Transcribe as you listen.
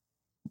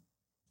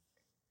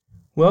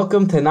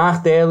Welcome to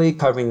Tanakh Daily,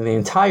 covering the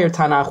entire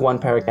Tanakh one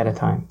parak at a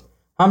time.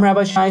 I'm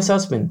Rabbi Shai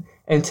Sussman,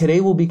 and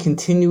today we'll be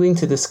continuing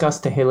to discuss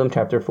Tehillim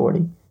chapter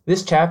 40.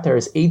 This chapter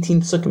has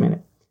 18 psukim in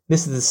it.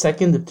 This is the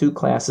second of two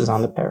classes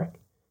on the parak.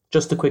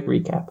 Just a quick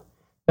recap.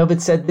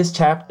 David said this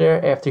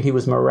chapter after he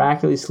was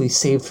miraculously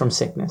saved from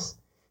sickness.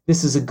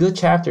 This is a good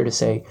chapter to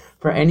say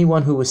for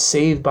anyone who was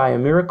saved by a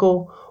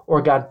miracle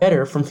or got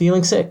better from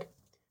feeling sick.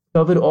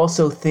 David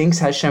also thanks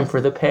Hashem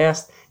for the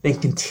past, then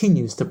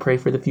continues to pray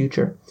for the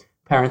future.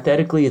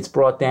 Parenthetically, it's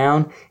brought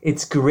down,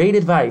 it's great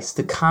advice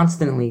to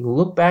constantly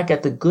look back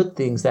at the good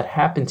things that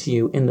happened to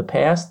you in the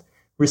past,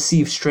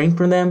 receive strength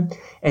from them,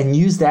 and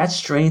use that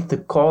strength to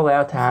call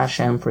out to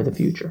Hashem for the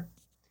future.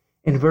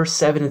 In verse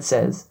 7 it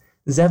says,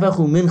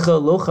 Zevachu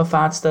mincha lo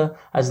chafatzta,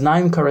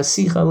 aznaim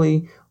karasicha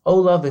li,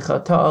 ola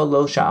v'chata'a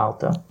lo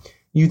sha'alta.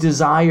 You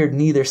desired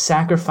neither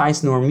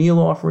sacrifice nor meal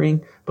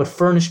offering, but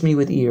furnished me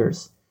with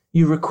ears.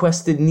 You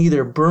requested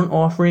neither burnt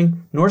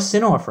offering nor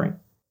sin offering.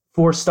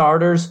 For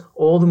starters,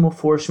 all the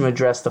Meforshim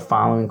address the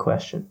following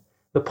question.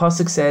 The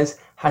pasuk says,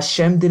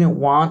 Hashem didn't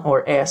want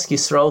or ask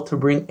Yisrael to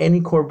bring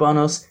any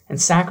korbanos and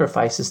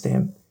sacrifices to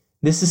him.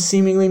 This is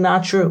seemingly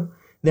not true.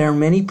 There are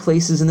many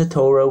places in the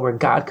Torah where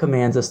God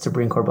commands us to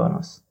bring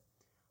korbanos.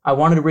 I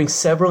wanted to bring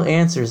several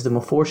answers the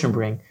Meforshim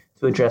bring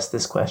to address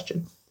this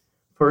question.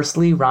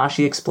 Firstly,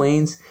 Rashi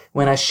explains,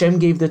 when Hashem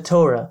gave the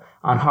Torah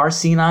on Har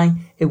Sinai,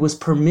 it was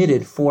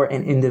permitted for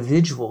an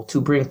individual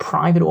to bring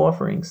private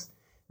offerings.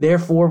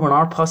 Therefore, when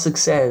our pasuk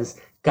says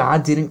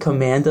God didn't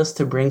command us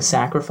to bring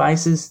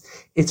sacrifices,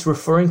 it's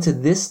referring to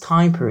this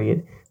time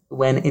period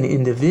when an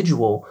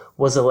individual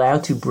was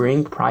allowed to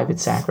bring private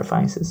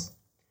sacrifices.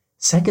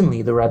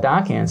 Secondly, the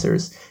Radak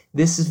answers,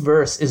 this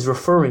verse is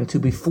referring to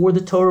before the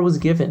Torah was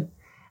given.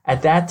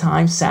 At that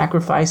time,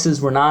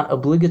 sacrifices were not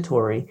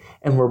obligatory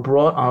and were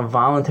brought on a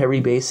voluntary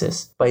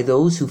basis by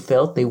those who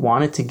felt they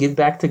wanted to give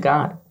back to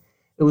God.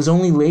 It was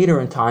only later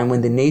in time when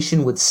the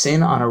nation would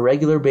sin on a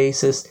regular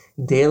basis,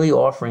 daily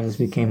offerings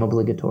became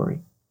obligatory.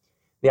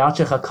 The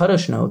Alshich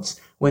HaKadosh notes,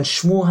 when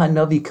Shmuel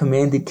HaNavi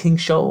commanded King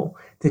Shaul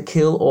to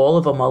kill all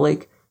of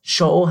Amalek,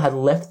 Shaul had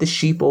left the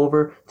sheep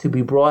over to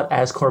be brought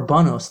as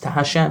korbanos to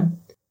Hashem.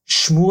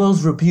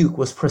 Shmuel's rebuke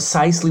was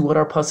precisely what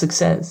our pasuk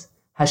says.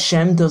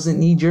 Hashem doesn't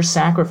need your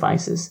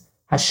sacrifices.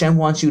 Hashem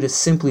wants you to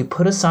simply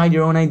put aside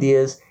your own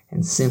ideas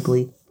and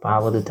simply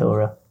follow the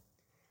Torah.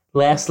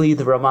 Lastly,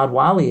 the Ramad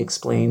Wali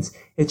explains,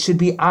 it should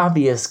be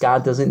obvious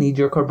God doesn't need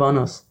your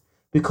korbanos,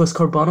 because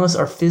korbanos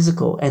are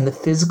physical, and the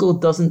physical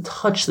doesn't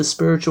touch the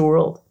spiritual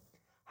world.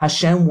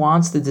 Hashem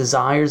wants the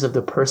desires of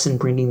the person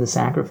bringing the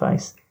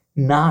sacrifice,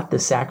 not the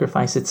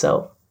sacrifice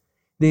itself.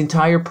 The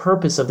entire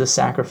purpose of the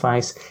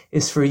sacrifice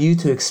is for you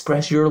to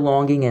express your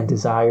longing and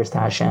desires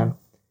to Hashem.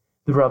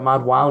 The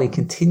Ramad Wali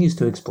continues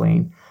to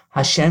explain,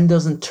 Hashem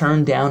doesn't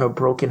turn down a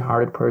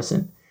broken-hearted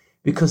person,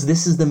 because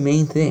this is the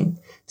main thing,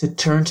 to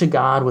turn to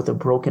God with a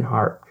broken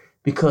heart,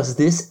 because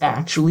this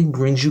actually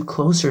brings you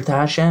closer to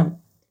Hashem.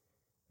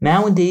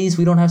 Nowadays,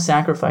 we don't have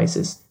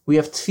sacrifices. We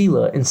have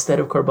tefillah instead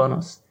of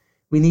korbanos.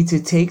 We need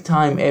to take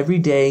time every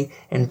day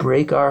and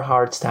break our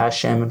hearts to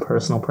Hashem in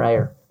personal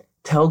prayer.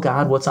 Tell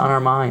God what's on our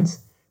minds.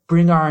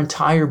 Bring our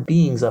entire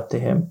beings up to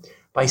Him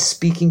by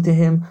speaking to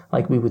Him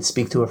like we would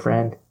speak to a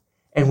friend.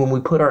 And when we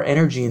put our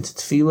energy into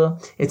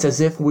tefillah, it's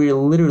as if we're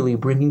literally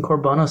bringing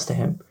korbanos to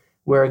Him.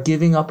 We're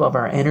giving up of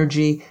our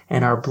energy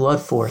and our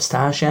blood force to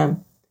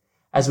Hashem.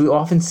 As we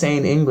often say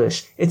in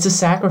English, it's a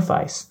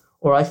sacrifice,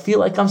 or I feel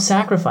like I'm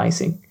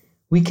sacrificing.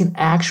 We can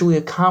actually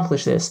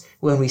accomplish this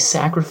when we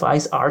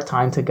sacrifice our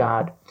time to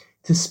God,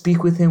 to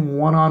speak with Him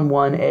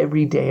one-on-one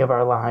every day of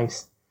our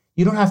lives.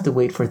 You don't have to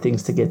wait for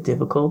things to get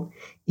difficult.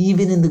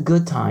 Even in the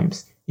good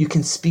times, you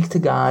can speak to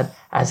God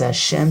as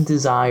Hashem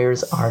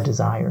desires our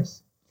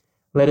desires.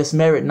 Let us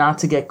merit not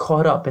to get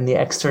caught up in the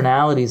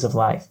externalities of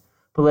life,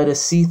 but let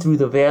us see through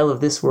the veil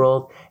of this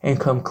world and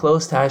come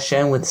close to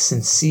Hashem with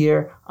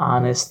sincere,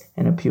 honest,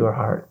 and a pure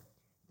heart.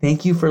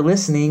 Thank you for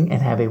listening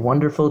and have a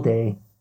wonderful day.